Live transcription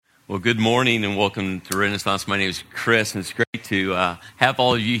Well, good morning and welcome to Renaissance. My name is Chris, and it's great to have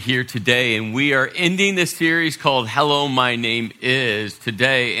all of you here today. And we are ending this series called Hello, My Name Is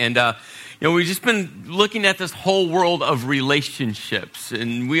today. And, we've just been looking at this whole world of relationships.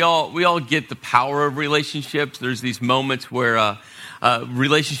 And we all get the power of relationships. There's these moments where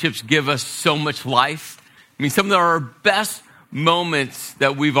relationships give us so much life. I mean, some of our best moments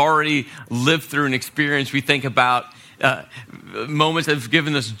that we've already lived through and experienced, we think about moments that have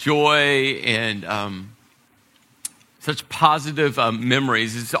given us joy and such positive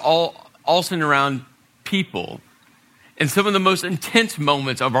memories. It's all centered around people. And some of the most intense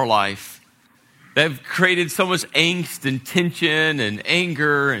moments of our life that have created so much angst and tension and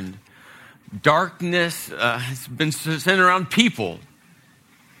anger and darkness has been centered around people.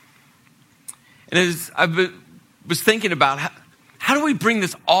 And as I was thinking about how do we bring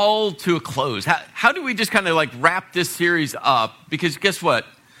this all to a close? How do we just kind of like wrap this series up? Because guess what?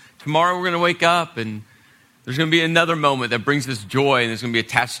 Tomorrow we're going to wake up and there's going to be another moment that brings us joy and it's going to be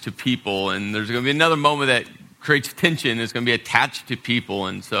attached to people. And there's going to be another moment that creates tension and it's going to be attached to people.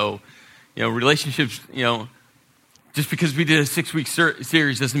 And so, relationships, just because we did a 6-week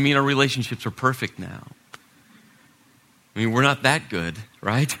series doesn't mean our relationships are perfect now. I mean, we're not that good,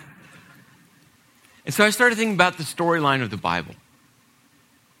 right? And so I started thinking about the storyline of the Bible.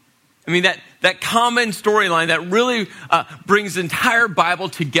 I mean, that common storyline that really brings the entire Bible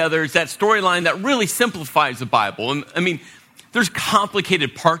together is that storyline that really simplifies the Bible. And I mean, there's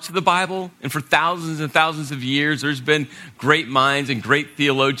complicated parts of the Bible, and for thousands and thousands of years, there's been great minds and great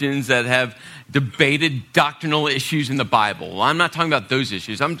theologians that have debated doctrinal issues in the Bible. Well, I'm not talking about those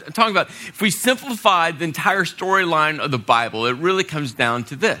issues. I'm talking about if we simplify the entire storyline of the Bible, it really comes down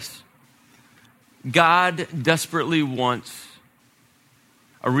to this. God desperately wants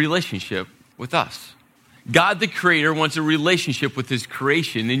a relationship with us. God, the creator, wants a relationship with his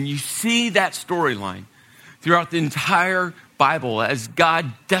creation. And you see that storyline throughout the entire Bible as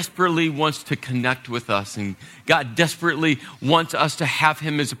God desperately wants to connect with us. And God desperately wants us to have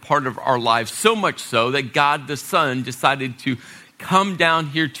him as a part of our lives. So much so that God, the Son, decided to come down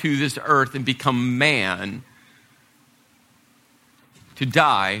here to this earth and become man to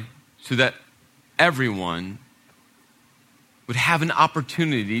die so that everyone would have an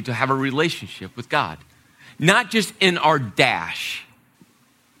opportunity to have a relationship with God. Not just in our dash,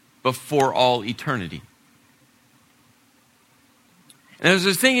 but for all eternity. And as I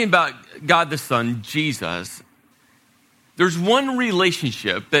was thinking about God the Son, Jesus, there's one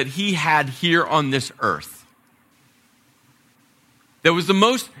relationship that he had here on this earth that was the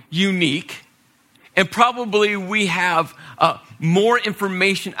most unique, and probably we have more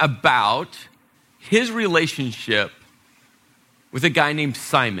information about his relationship with a guy named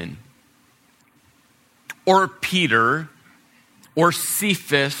Simon, or Peter, or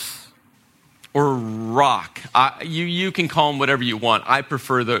Cephas, or Rock. You can call him whatever you want. I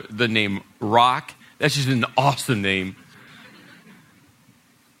prefer the name Rock. That's just an awesome name.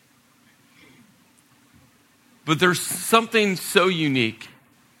 But there's something so unique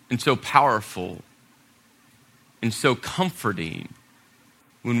and so powerful and so comforting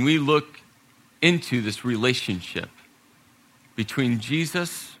when we look into this relationship between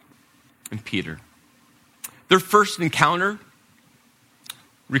Jesus and Peter. Their first encounter,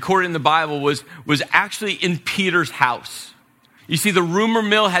 recorded in the Bible, was actually in Peter's house. You see, the rumor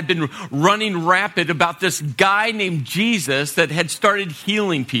mill had been running rapid about this guy named Jesus that had started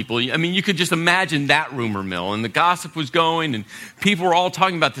healing people. I mean, you could just imagine that rumor mill. And the gossip was going, and people were all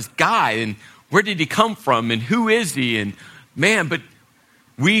talking about this guy, and where did he come from, and who is he? And man, but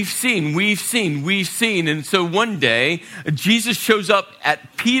we've seen. And so one day, Jesus shows up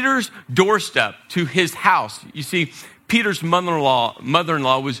at Peter's doorstep to his house. You see, Peter's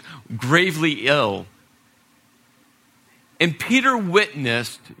mother-in-law was gravely ill. And Peter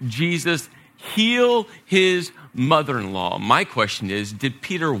witnessed Jesus heal his mother-in-law. My question is, did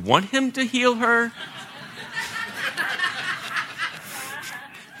Peter want him to heal her?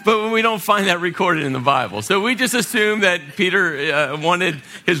 But we don't find that recorded in the Bible. So we just assume that Peter wanted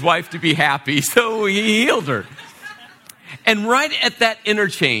his wife to be happy, so he healed her. And right at that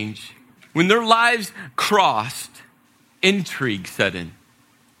interchange, when their lives crossed, intrigue set in.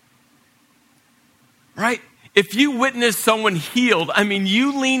 Right? If you witness someone healed, I mean,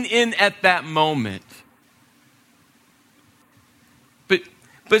 you lean in at that moment. But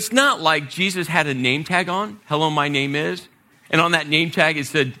it's not like Jesus had a name tag on. Hello, my name is. And on that name tag, it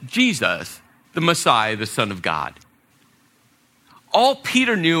said, Jesus, the Messiah, the Son of God. All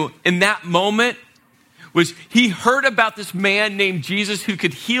Peter knew in that moment was he heard about this man named Jesus who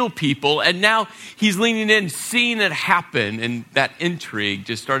could heal people, and now he's leaning in, seeing it happen, and that intrigue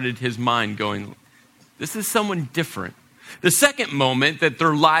just started his mind going, this is someone different. The second moment that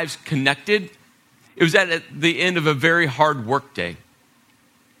their lives connected, it was at the end of a very hard work day.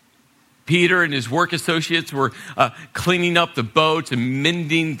 Peter and his work associates were cleaning up the boats and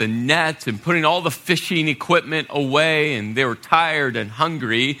mending the nets and putting all the fishing equipment away, and they were tired and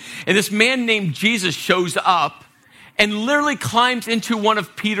hungry. And this man named Jesus shows up and literally climbs into one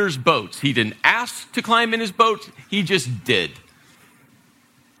of Peter's boats. He didn't ask to climb in his boat, he just did.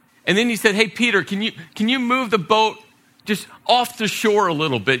 And then he said, hey, Peter, can you move the boat just off the shore a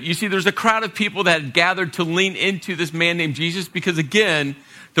little bit? You see, there's a crowd of people that had gathered to lean into this man named Jesus because, again,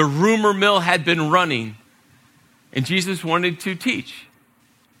 the rumor mill had been running, and Jesus wanted to teach.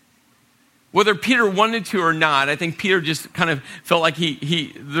 Whether Peter wanted to or not, I think Peter just kind of felt like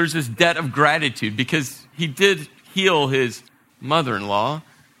there's this debt of gratitude because he did heal his mother-in-law,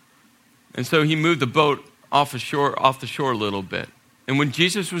 and so he moved the boat off the shore a little bit. And when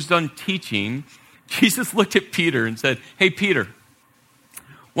Jesus was done teaching, Jesus looked at Peter and said, hey, Peter,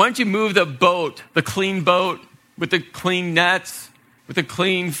 why don't you move the boat, the clean boat with the clean nets, with the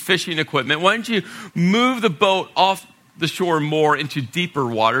clean fishing equipment? Why don't you move the boat off the shore more into deeper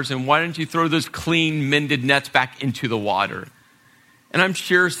waters? And why don't you throw those clean mended nets back into the water? And I'm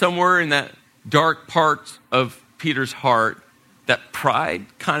sure somewhere in that dark part of Peter's heart, that pride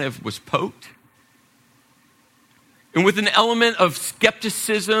kind of was poked. And with an element of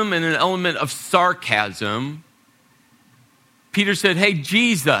skepticism and an element of sarcasm, Peter said, hey,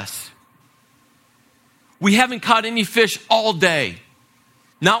 Jesus, we haven't caught any fish all day.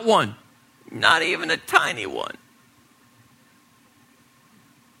 Not one. Not even a tiny one.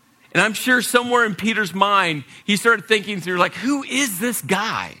 And I'm sure somewhere in Peter's mind, he started thinking through, like, who is this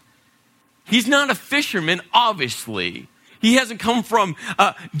guy? He's not a fisherman, obviously. He hasn't come from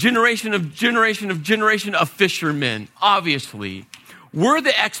a generation of fishermen, obviously. We're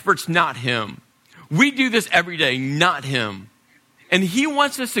the experts, not him. We do this every day, not him. And he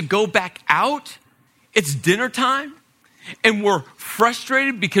wants us to go back out. It's dinner time. And we're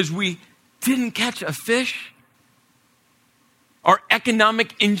frustrated because we didn't catch a fish. Our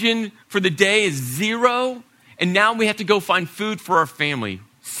economic engine for the day is zero. And now we have to go find food for our family.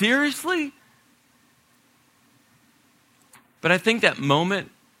 Seriously? But I think that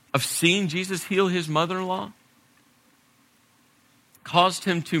moment of seeing Jesus heal his mother-in-law caused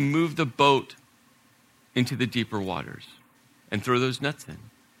him to move the boat into the deeper waters and throw those nets in.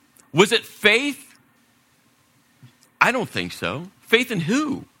 Was it faith? I don't think so. Faith in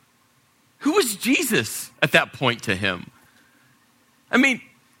who? Who was Jesus at that point to him? I mean,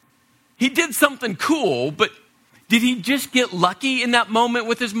 he did something cool, but did he just get lucky in that moment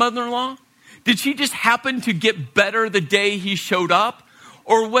with his mother-in-law? Did she just happen to get better the day he showed up?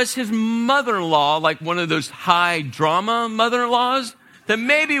 Or was his mother-in-law like one of those high drama mother-in-laws that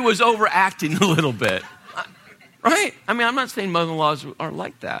maybe was overacting a little bit? Right? I mean, I'm not saying mother-in-laws are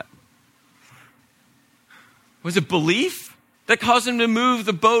like that. Was it belief that caused him to move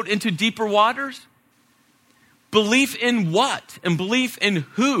the boat into deeper waters? Belief in what? And belief in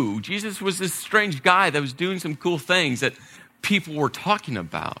who? Jesus was this strange guy that was doing some cool things that people were talking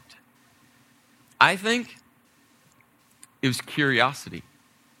about. I think it was curiosity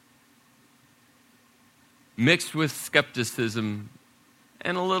mixed with skepticism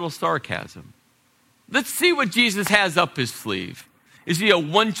and a little sarcasm. Let's see what Jesus has up his sleeve. Is he a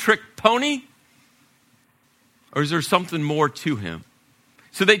one-trick pony? Or is there something more to him?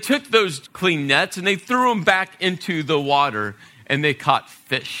 So they took those clean nets and they threw them back into the water and they caught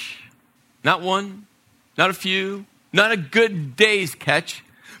fish. Not one, not a few, not a good day's catch,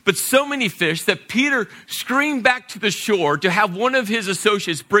 but so many fish that Peter screamed back to the shore to have one of his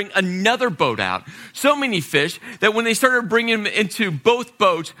associates bring another boat out. So many fish that when they started bringing them into both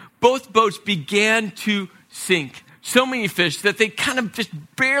boats began to sink. So many fish that they kind of just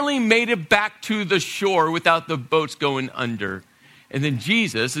barely made it back to the shore without the boats going under. And then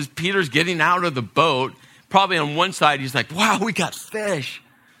Jesus, as Peter's getting out of the boat, probably on one side, he's like, wow, we got fish.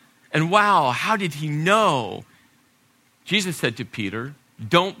 And wow, how did he know? Jesus said to Peter,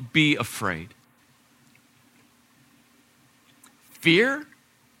 don't be afraid. Fear?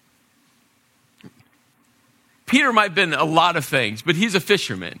 Peter might have been a lot of things, but he's a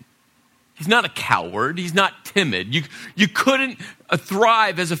fisherman. He's not a coward. He's not timid. You couldn't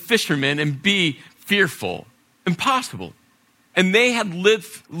thrive as a fisherman and be fearful. Impossible. And they had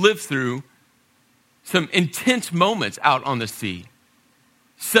lived through some intense moments out on the sea.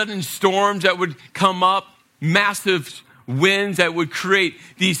 Sudden storms that would come up, massive winds that would create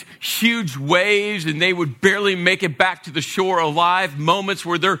these huge waves, and they would barely make it back to the shore alive. Moments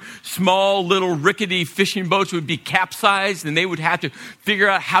where their small little rickety fishing boats would be capsized, and they would have to figure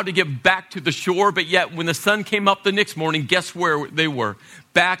out how to get back to the shore. But yet when the sun came up the next morning, guess where they were?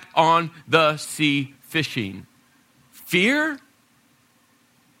 Back on the sea fishing. Fear?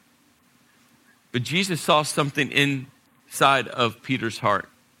 But Jesus saw something inside of Peter's heart,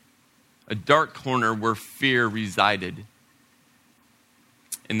 a dark corner where fear resided.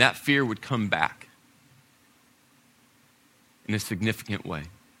 And that fear would come back in a significant way.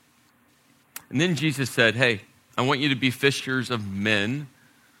 And then Jesus said, hey, I want you to be fishers of men.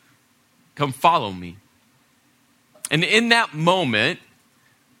 Come follow me. And in that moment,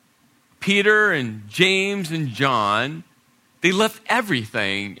 Peter and James and John, they left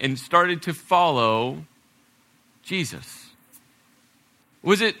everything and started to follow Jesus.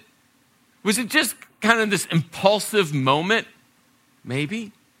 Was it just kind of this impulsive moment?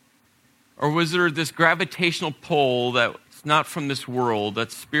 Maybe. Or was there this gravitational pull that's not from this world,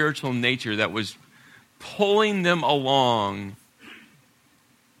 that's spiritual nature, that was pulling them along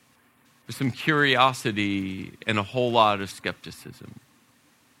with some curiosity and a whole lot of skepticism?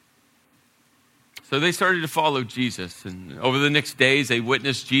 So they started to follow Jesus. And over the next days, they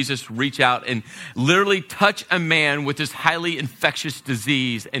witnessed Jesus reach out and literally touch a man with this highly infectious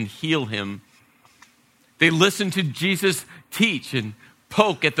disease and heal him. They listened to Jesus teach and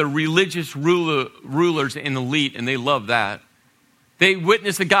poke at the religious rulers and elite, and they loved that. They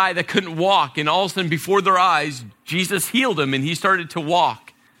witnessed a guy that couldn't walk, and all of a sudden, before their eyes, Jesus healed him, and he started to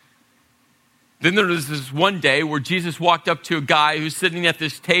walk. Then there was this one day where Jesus walked up to a guy who's sitting at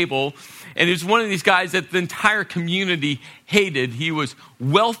this table, and he was one of these guys that the entire community hated. He was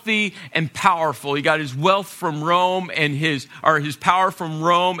wealthy and powerful. He got his wealth from Rome and his power from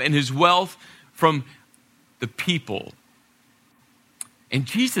Rome and his wealth from the people. And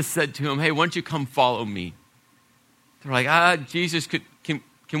Jesus said to him, hey, why don't you come follow me? They're like, Jesus,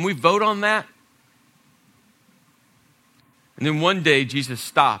 can we vote on that? And then one day Jesus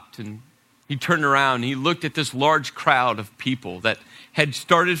stopped and he turned around and he looked at this large crowd of people that had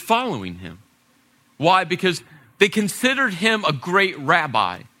started following him. Why? Because they considered him a great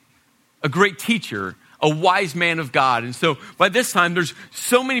rabbi, a great teacher, a wise man of God. And so by this time, there's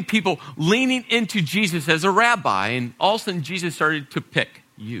so many people leaning into Jesus as a rabbi. And all of a sudden, Jesus started to pick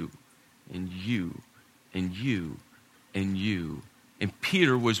you and you and you and you. And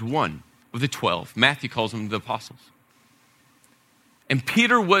Peter was one of the 12. Matthew calls them the apostles. And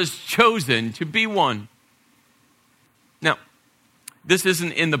Peter was chosen to be one. Now, this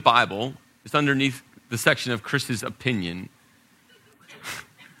isn't in the Bible. It's underneath the section of Chris's opinion.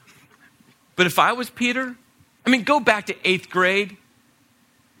 But if I was Peter, go back to 8th grade,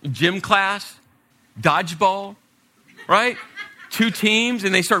 gym class, dodgeball, right? 2 teams,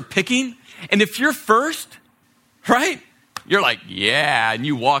 and they start picking. And if you're first, right? You're like, yeah, and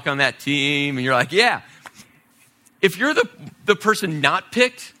you walk on that team, and you're like, yeah. If you're the person not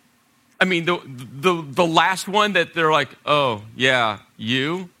picked, the last one that they're like, oh, yeah,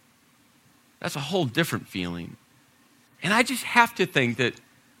 you, that's a whole different feeling. And I just have to think that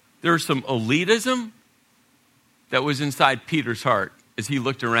there's some elitism that was inside Peter's heart as he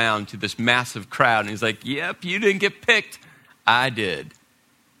looked around to this massive crowd. And he's like, yep, you didn't get picked. I did.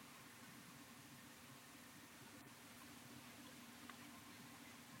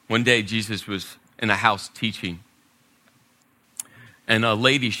 One day, Jesus was in a house teaching. And a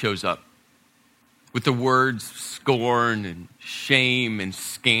lady shows up with the words scorn and shame and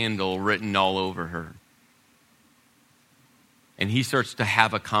scandal written all over her. And he starts to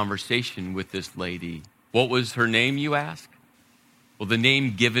have a conversation with this lady. What was her name, you ask? Well, the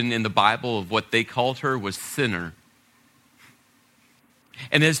name given in the Bible of what they called her was sinner.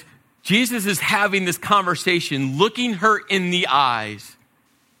 And as Jesus is having this conversation, looking her in the eyes,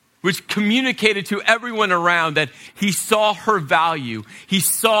 which communicated to everyone around that he saw her value, he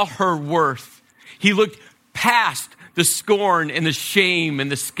saw her worth. He looked past the scorn and the shame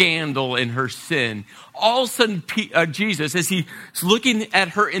and the scandal and her sin. All of a sudden, Jesus, as he's looking at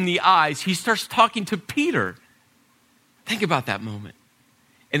her in the eyes, he starts talking to Peter. Think about that moment.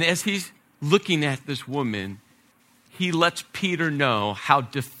 And as he's looking at this woman, he lets Peter know how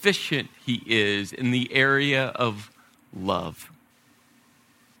deficient he is in the area of love.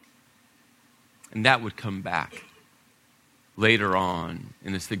 And that would come back later on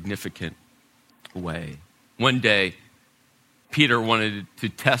in a significant way. One day, Peter wanted to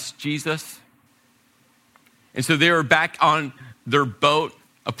test Jesus. And so they were back on their boat,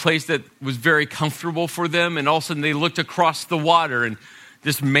 a place that was very comfortable for them. And all of a sudden they looked across the water and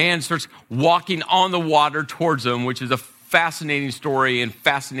this man starts walking on the water towards them, which is a fascinating story and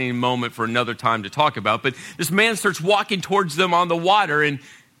fascinating moment for another time to talk about. But this man starts walking towards them on the water, and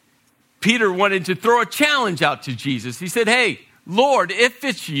Peter wanted to throw a challenge out to Jesus. He said, hey, Lord, if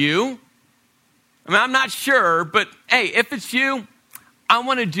it's you, I mean, I'm not sure, but hey, if it's you, I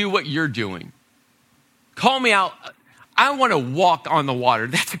want to do what you're doing. Call me out. I want to walk on the water.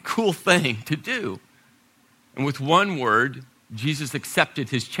 That's a cool thing to do. And with one word, Jesus accepted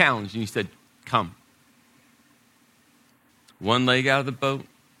his challenge and he said, come. One leg out of the boat,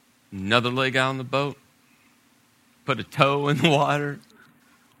 another leg out on the boat, put a toe in the water.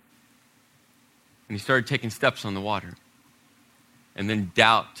 And he started taking steps on the water. And then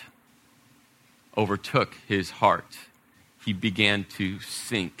doubt overtook his heart. He began to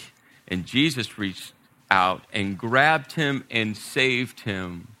sink. And Jesus reached out and grabbed him and saved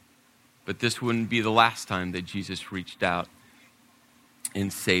him. But this wouldn't be the last time that Jesus reached out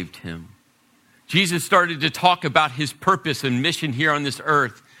and saved him. Jesus started to talk about his purpose and mission here on this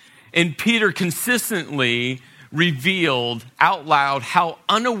earth. And Peter consistently revealed out loud how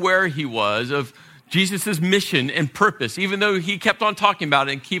unaware he was of Jesus' mission and purpose, even though he kept on talking about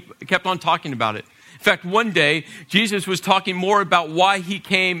it and kept on talking about it. In fact, one day, Jesus was talking more about why he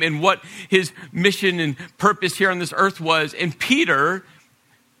came and what his mission and purpose here on this earth was. And Peter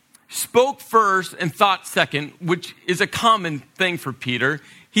spoke first and thought second, which is a common thing for Peter.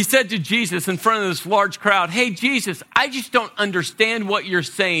 He said to Jesus in front of this large crowd, hey, Jesus, I just don't understand what you're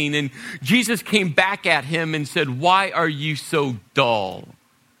saying. And Jesus came back at him and said, why are you so dull?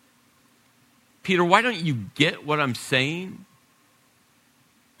 Peter, why don't you get what I'm saying?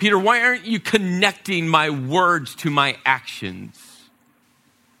 Peter, why aren't you connecting my words to my actions?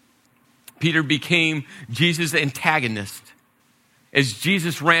 Peter became Jesus' antagonist as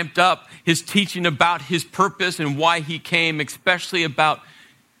Jesus ramped up his teaching about his purpose and why he came, especially about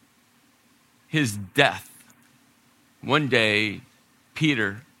his death. One day,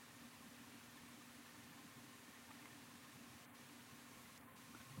 Peter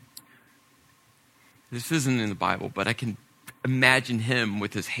this isn't in the Bible, but I can imagine him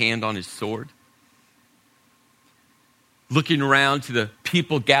with his hand on his sword, looking around to the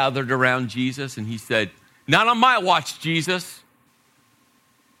people gathered around Jesus, and he said, not on my watch, Jesus.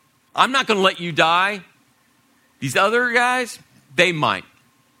 I'm not going to let you die. These other guys, they might.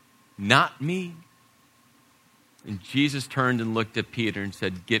 Not me. And Jesus turned and looked at Peter and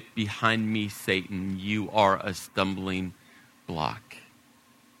said, get behind me, Satan. You are a stumbling block.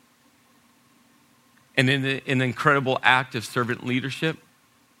 And in an incredible act of servant leadership,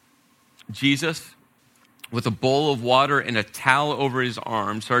 Jesus, with a bowl of water and a towel over his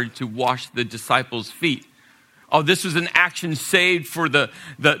arm, started to wash the disciples' feet. Oh, this was an action saved for the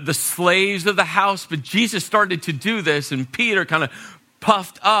slaves of the house, but Jesus started to do this, and Peter kind of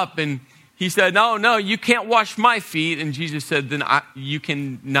puffed up, and he said, no, you can't wash my feet. And Jesus said, then you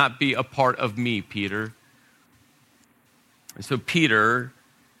can not be a part of me, Peter. And so Peter,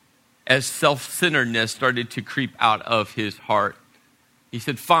 as self-centeredness started to creep out of his heart, he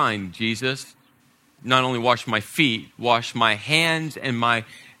said, fine, Jesus, not only wash my feet, wash my hands and my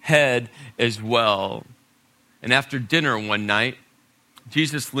head as well. And after dinner one night,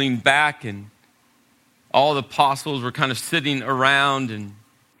 Jesus leaned back and all the apostles were kind of sitting around, and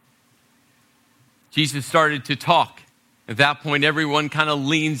Jesus started to talk. At that point, everyone kind of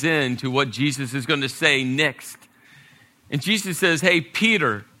leans in to what Jesus is going to say next. And Jesus says, hey,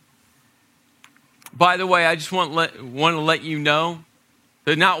 Peter, by the way, I just want to let you know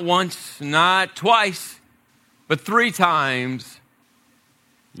that not once, not twice, but 3 times,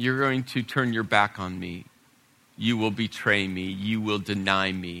 you're going to turn your back on me. You will betray me. You will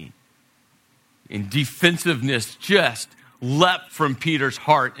deny me. And defensiveness just leapt from Peter's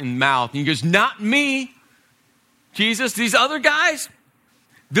heart and mouth. And he goes, not me, Jesus. These other guys,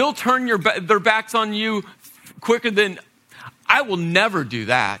 they'll turn their backs on you quicker than I will never do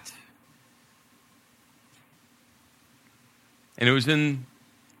that. And it was in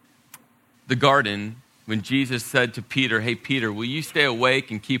the garden when Jesus said to Peter, hey, Peter, will you stay awake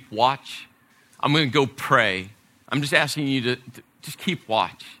and keep watch? I'm going to go pray. I'm just asking you to just keep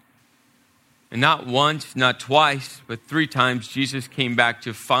watch. And not once, not twice, but 3 times, Jesus came back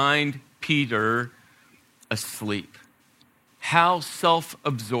to find Peter asleep. How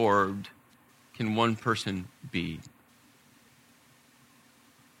self-absorbed can one person be?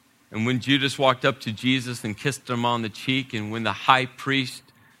 And when Judas walked up to Jesus and kissed him on the cheek, and when the high priest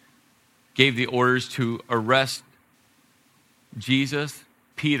gave the orders to arrest Jesus,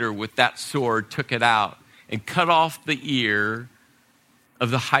 Peter, with that sword, took it out and cut off the ear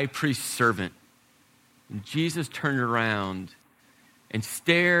of the high priest's servant. And Jesus turned around and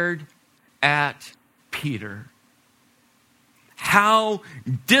stared at Peter. How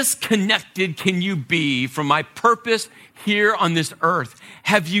disconnected can you be from my purpose here on this earth?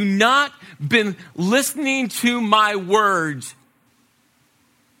 Have you not been listening to my words?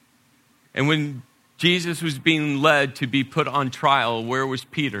 And when Jesus was being led to be put on trial, where was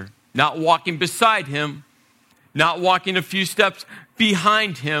Peter? Not walking beside him, not walking a few steps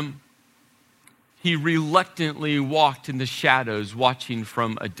behind him. He reluctantly walked in the shadows, watching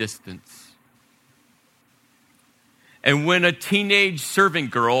from a distance. And when a teenage servant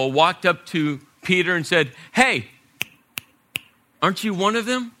girl walked up to Peter and said, "Hey, aren't you one of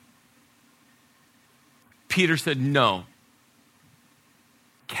them?" Peter said, "No."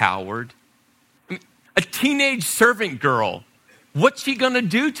 Coward. A teenage servant girl, what's she going to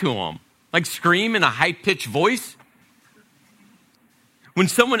do to him? Like scream in a high-pitched voice? When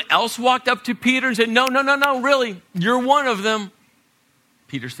someone else walked up to Peter and said, no, really, you're one of them.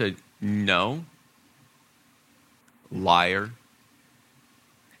 Peter said, "No." Liar.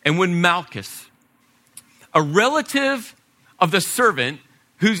 And when Malchus, a relative of the servant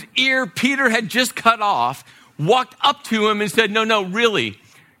whose ear Peter had just cut off, walked up to him and said, no, really,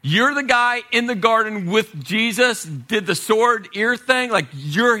 you're the guy in the garden with Jesus, did the sword ear thing, like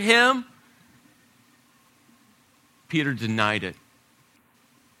you're him? Peter denied it.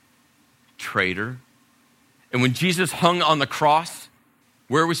 Traitor. And when Jesus hung on the cross,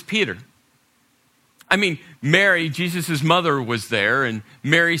 where was Peter? I mean, Mary, Jesus' mother, was there, and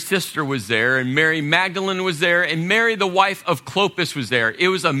Mary's sister was there, and Mary Magdalene was there, and Mary, the wife of Clopas, was there. It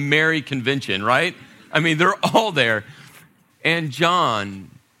was a Mary convention, right? I mean, they're all there. And John,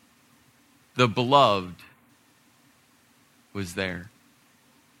 the beloved, was there.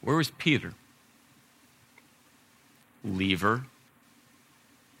 Where was Peter? Leaver.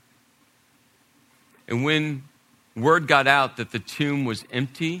 And when word got out that the tomb was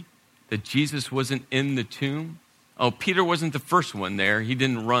empty, that Jesus wasn't in the tomb, Peter wasn't the first one there. He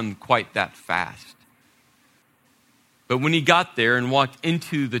didn't run quite that fast. But when he got there and walked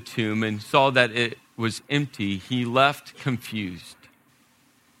into the tomb and saw that it was empty, he left confused.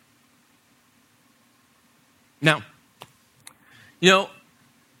 Now,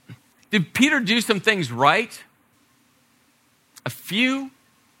 did Peter do some things right? A few?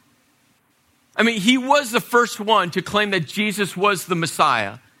 I mean, he was the first one to claim that Jesus was the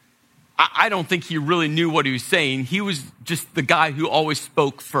Messiah. I don't think he really knew what he was saying. He was just the guy who always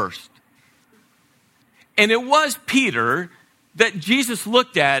spoke first. And it was Peter that Jesus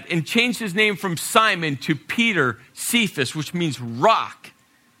looked at and changed his name from Simon to Peter, Cephas, which means rock.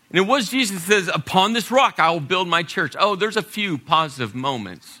 And it was Jesus who says, "Upon this rock I will build my church." Oh, there's a few positive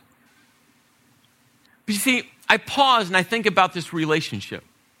moments. But you see, I pause and I think about this relationship.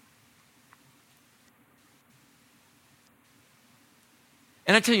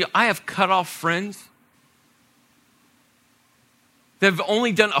 And I tell you, I have cut off friends that have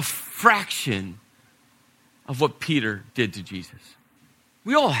only done a fraction of what Peter did to Jesus.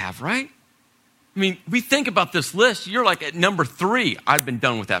 We all have, right? I mean, we think about this list. You're like at number 3. I've been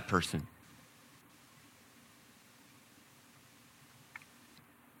done with that person.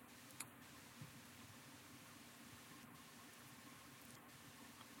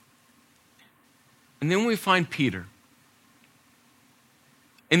 And then we find Peter.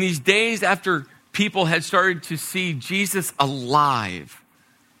 In these days after people had started to see Jesus alive,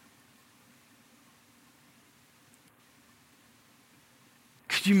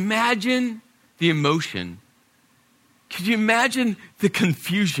 could you imagine the emotion? Could you imagine the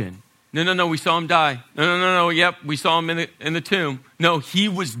confusion? No, we saw him die. No, yep, we saw him in the tomb. No, he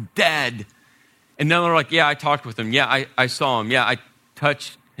was dead. And now they're like, yeah, I talked with him. Yeah, I saw him. Yeah, I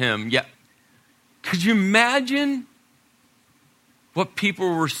touched him. Yeah. Could you imagine what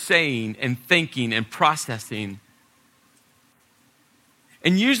people were saying and thinking and processing?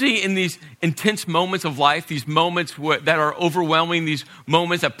 And usually in these intense moments of life, these moments that are overwhelming, these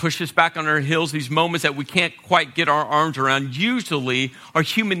moments that push us back on our heels, these moments that we can't quite get our arms around, usually our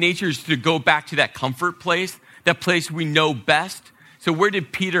human nature is to go back to that comfort place, that place we know best. So where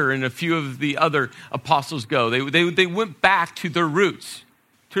did Peter and a few of the other apostles go? They went back to their roots,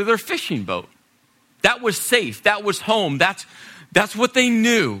 to their fishing boat. That was safe. That was home. That's what they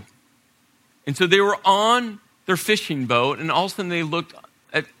knew. And so they were on their fishing boat, and all of a sudden they looked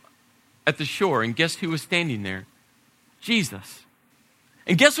at the shore, and guess who was standing there? Jesus.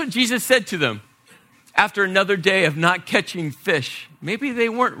 And guess what Jesus said to them after another day of not catching fish? Maybe they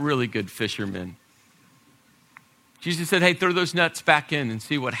weren't really good fishermen. Jesus said, hey, throw those nets back in and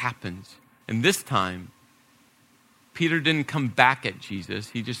see what happens. And this time, Peter didn't come back at Jesus.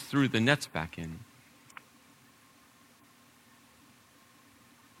 He just threw the nets back in.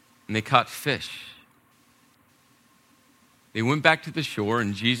 And they caught fish. They went back to the shore,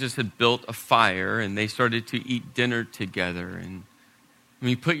 and Jesus had built a fire, and they started to eat dinner together. And when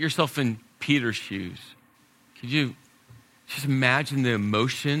you put yourself in Peter's shoes, could you just imagine the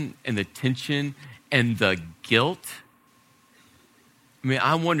emotion and the tension and the guilt? I mean,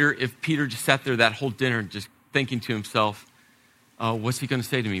 I wonder if Peter just sat there that whole dinner just thinking to himself, oh, what's he going to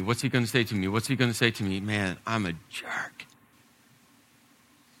say to me? What's he going to say to me? What's he going to say to me? Man, I'm a jerk.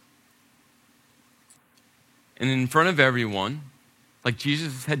 And in front of everyone, like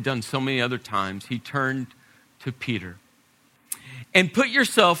Jesus had done so many other times, he turned to Peter. And put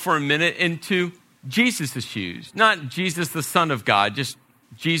yourself for a minute into Jesus' shoes. Not Jesus, the Son of God, just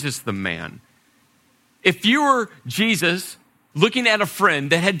Jesus, the man. If you were Jesus looking at a friend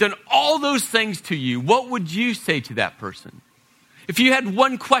that had done all those things to you, what would you say to that person? If you had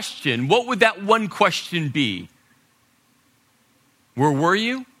one question, what would that one question be? Where were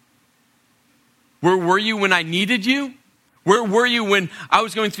you? Where were you when I needed you? Where were you when I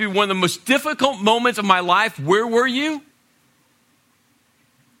was going through one of the most difficult moments of my life? Where were you?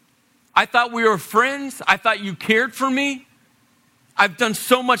 I thought we were friends. I thought you cared for me. I've done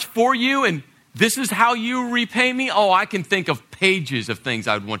so much for you, and this is how you repay me? Oh, I can think of pages of things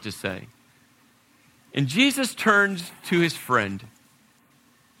I would want to say. And Jesus turns to his friend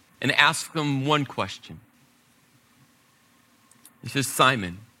and asks him one question. He says,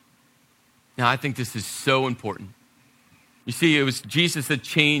 Simon. Now, I think this is so important. You see, it was Jesus that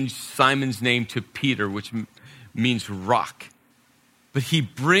changed Simon's name to Peter, which means rock. But he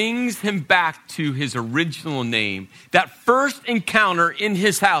brings him back to his original name, that first encounter in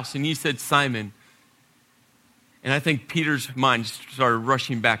his house. And he said, Simon. And I think Peter's mind started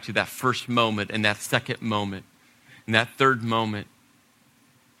rushing back to that first moment and that second moment and that third moment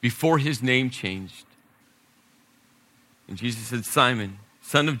before his name changed. And Jesus said, Simon,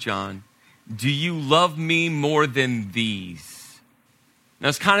 son of John, do you love me more than these? Now,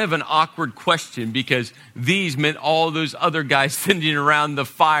 it's kind of an awkward question because these meant all those other guys sitting around the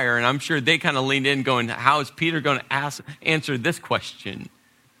fire. And I'm sure they kind of leaned in going, how is Peter going to answer this question?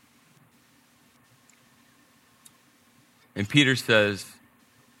 And Peter says,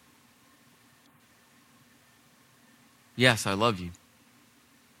 yes, I love you.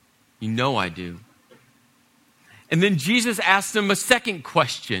 You know I do. And then Jesus asked him a second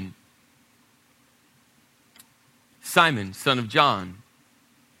question. Simon, son of John,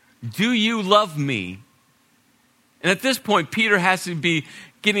 do you love me? And at this point, Peter has to be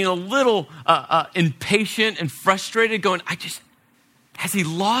getting a little impatient and frustrated, going, has he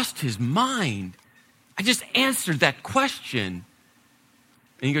lost his mind? I just answered that question.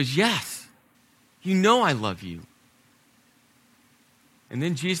 And he goes, yes, you know I love you. And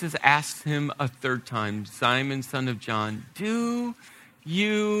then Jesus asks him a third time, Simon, son of John, do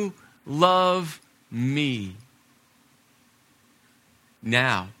you love me?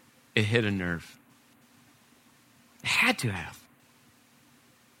 Now it hit a nerve. It had to have.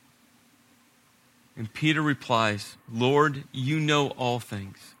 And Peter replies, Lord, you know all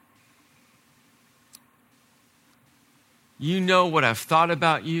things. You know what I've thought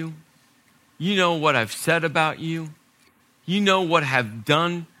about you. You know what I've said about you. You know what I've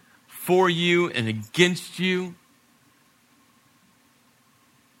done for you and against you.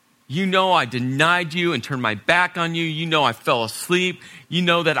 You know I denied you and turned my back on you. You know I fell asleep. You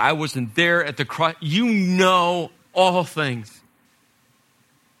know that I wasn't there at the cross. You know all things.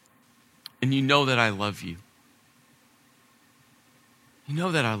 And you know that I love you. You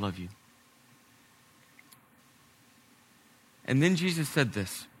know that I love you. And then Jesus said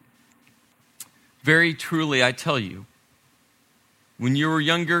this, very truly I tell you, when you were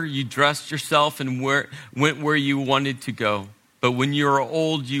younger, you dressed yourself and went where you wanted to go. But when you are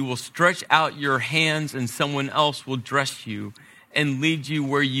old, you will stretch out your hands and someone else will dress you and lead you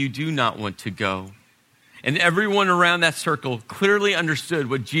where you do not want to go. And everyone around that circle clearly understood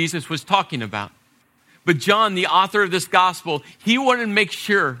what Jesus was talking about. But John, the author of this gospel, he wanted to make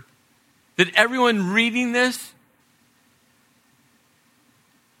sure that everyone reading this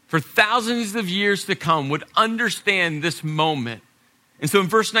for thousands of years to come would understand this moment. And so in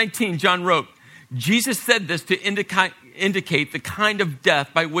verse 19, John wrote, Jesus said this to indicate the kind of death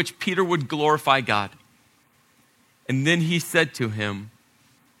by which Peter would glorify God. And then he said to him,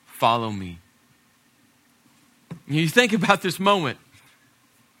 follow me. You think about this moment.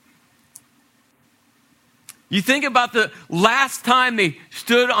 You think about the last time they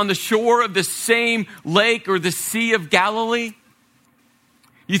stood on the shore of the same lake or the Sea of Galilee.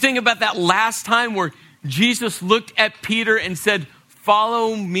 You think about that last time where Jesus looked at Peter and said,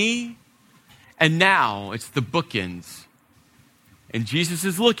 follow me. And now it's the bookends. And Jesus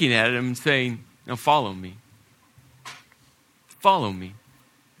is looking at him and saying, now follow me. follow me.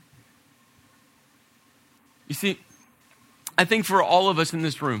 You see, I think for all of us in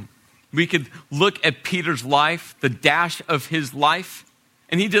this room, we could look at Peter's life, the dash of his life,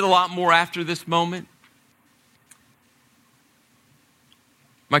 and he did a lot more after this moment.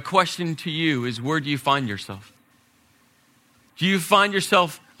 My question to you is, where do you find yourself? Do you find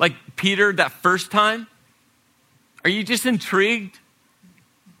yourself like Peter that first time? Are you just intrigued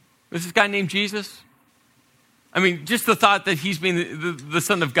with this guy named Jesus? I mean, just the thought that he's being the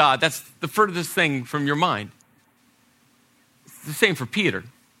Son of God, that's the furthest thing from your mind. It's the same for Peter.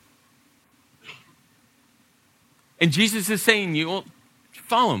 And Jesus is saying to you, well,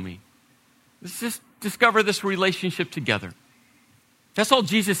 follow me. Let's just discover this relationship together. That's all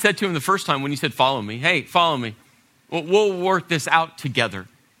Jesus said to him the first time when he said, follow me. Hey, follow me. We'll work this out together.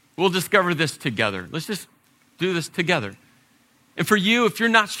 We'll discover this together. Let's just do this together. And for you, if you're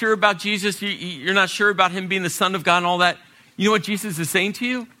not sure about Jesus, you're not sure about him being the Son of God and all that, you know what Jesus is saying to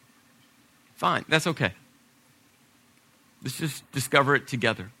you? Fine, that's okay. Let's just discover it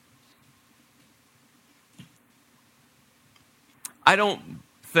together. I don't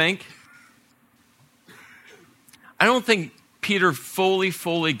think Peter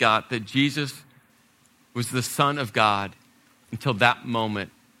fully got that Jesus was the Son of God until that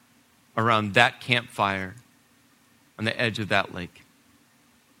moment around that campfire on the edge of that lake.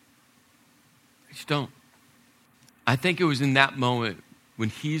 I just don't. I think it was in that moment when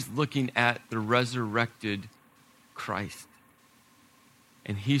he's looking at the resurrected Christ.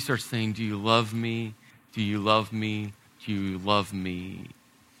 And he starts saying, do you love me? Do you love me? Do you love me?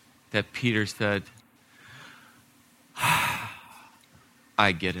 That Peter said,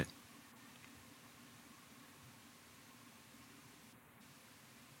 I get it.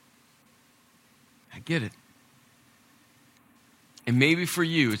 I get it. And maybe for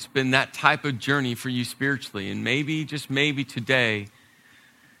you, it's been that type of journey for you spiritually. And maybe, just maybe today,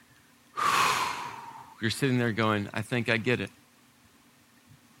 you're sitting there going, I think I get it.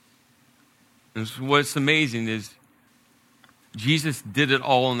 And what's amazing is Jesus did it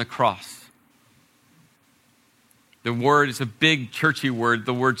all on the cross. The word is a big churchy word,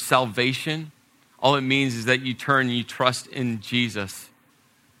 the word salvation. All it means is that you turn and you trust in Jesus.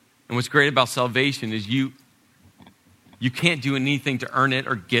 And what's great about salvation is you can't do anything to earn it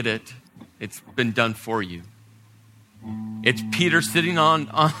or get it. It's been done for you. It's Peter sitting on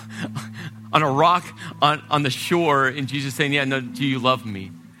a rock on the shore and Jesus saying, yeah, no, do you love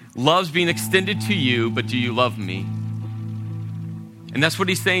me? Love's being extended to you, but do you love me? And that's what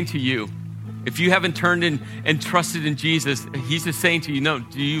he's saying to you. If you haven't turned in and trusted in Jesus, he's just saying to you, no,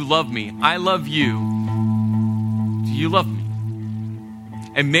 do you love me? I love you. Do you love me?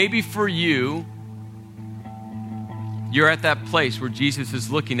 And maybe for you, you're at that place where Jesus is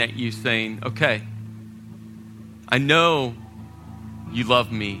looking at you saying, okay, I know you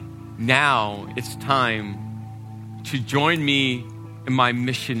love me. Now it's time to join me in my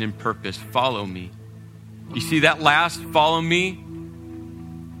mission and purpose. Follow me. You see, that last follow me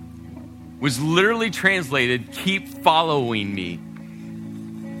was literally translated, keep following me.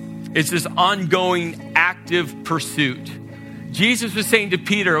 It's this ongoing, active pursuit. Jesus was saying to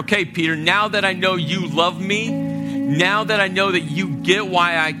Peter, okay, Peter, now that I know you love me, now that I know that you get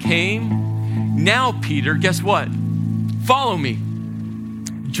why I came, now, Peter, guess what? Follow me.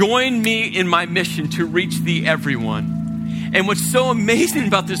 Join me in my mission to reach the everyone. And what's so amazing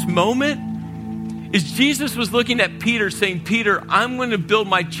about this moment is Jesus was looking at Peter saying, Peter, I'm going to build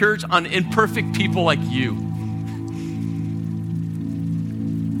my church on imperfect people like you.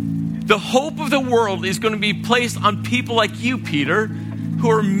 The hope of the world is going to be placed on people like you, Peter, who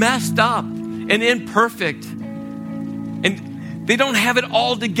are messed up and imperfect. And they don't have it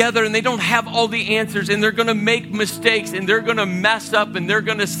all together and they don't have all the answers and they're going to make mistakes and they're going to mess up and they're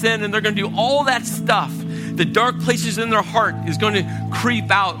going to sin and they're going to do all that stuff. The dark places in their heart is going to creep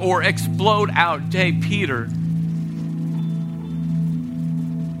out or explode out. Hey, Peter,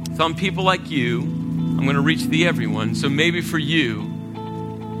 some people like you, I'm going to reach the everyone. So maybe for you,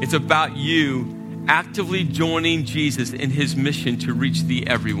 it's about you actively joining Jesus in his mission to reach the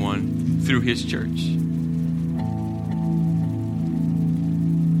everyone through his church.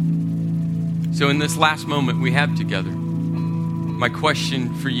 So in this last moment we have together, my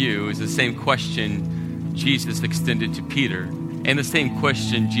question for you is the same question Jesus extended to Peter and the same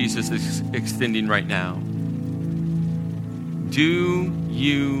question Jesus is extending right now. Do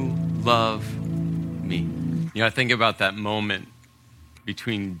you love me? You know, I think about that moment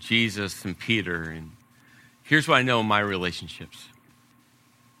between Jesus and Peter, and here's what I know in my relationships.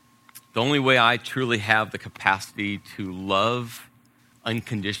 The only way I truly have the capacity to love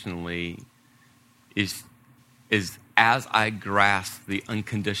unconditionally is is as I grasp the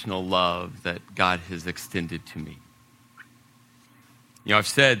unconditional love that God has extended to me. I've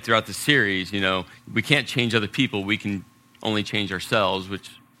said throughout the series, we can't change other people. We can only change ourselves, which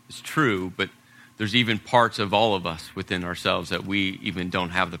is true, but there's even parts of all of us within ourselves that we even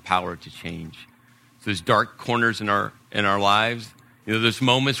don't have the power to change. So there's dark corners in our lives. There's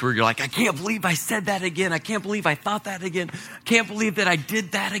moments where you're like, I can't believe I said that again. I can't believe I thought that again. I can't believe that I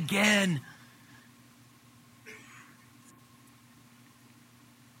did that again.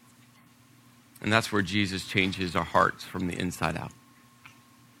 And that's where Jesus changes our hearts from the inside out.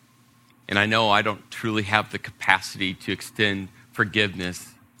 And I know I don't truly have the capacity to extend forgiveness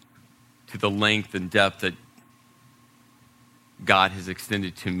to the length and depth that God has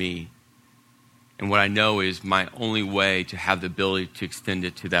extended to me. And what I know is my only way to have the ability to extend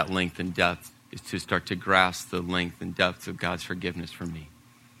it to that length and depth is to start to grasp the length and depth of God's forgiveness for me.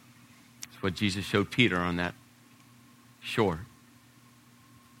 It's what Jesus showed Peter on that shore.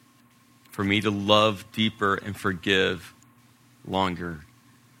 For me to love deeper and forgive longer,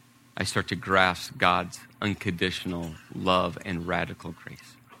 I start to grasp God's unconditional love and radical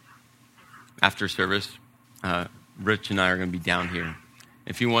grace. After service, Rich and I are going to be down here.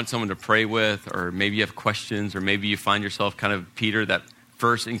 If you want someone to pray with, or maybe you have questions, or maybe you find yourself kind of Peter, that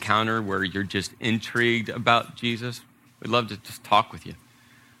first encounter where you're just intrigued about Jesus, we'd love to just talk with you.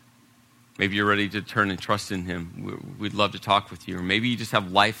 Maybe you're ready to turn and trust in him. We'd love to talk with you. Or maybe you just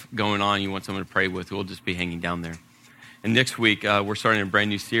have life going on, you want someone to pray with. We'll just be hanging down there. And next week, we're starting a brand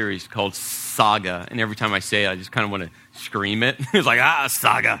new series called Saga. And every time I say it, I just kind of want to scream it. It's like,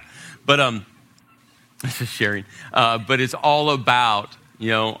 Saga. But it's just sharing. But it's all about,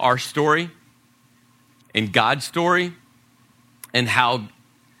 our story and God's story, and how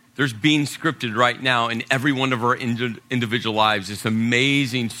there's being scripted right now in every one of our individual lives, this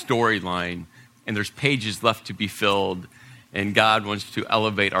amazing storyline, and there's pages left to be filled. And God wants to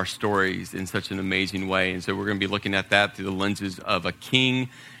elevate our stories in such an amazing way. And so we're going to be looking at that through the lenses of a king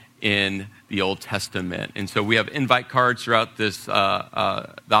in the Old Testament. And so we have invite cards throughout this the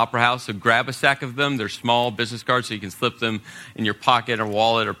Opera House. So grab a stack of them. They're small business cards, so you can slip them in your pocket or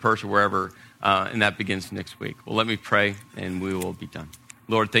wallet or purse or wherever. And that begins next week. Well, let me pray, and we will be done.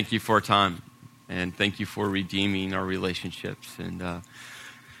 Lord, thank you for our time. And thank you for redeeming our relationships, and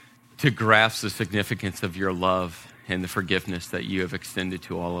to grasp the significance of your love and the forgiveness that you have extended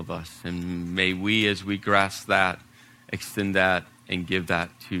to all of us. And may we, as we grasp that, extend that and give that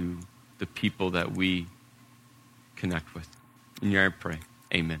to the people that we connect with. In your name I pray.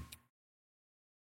 Amen.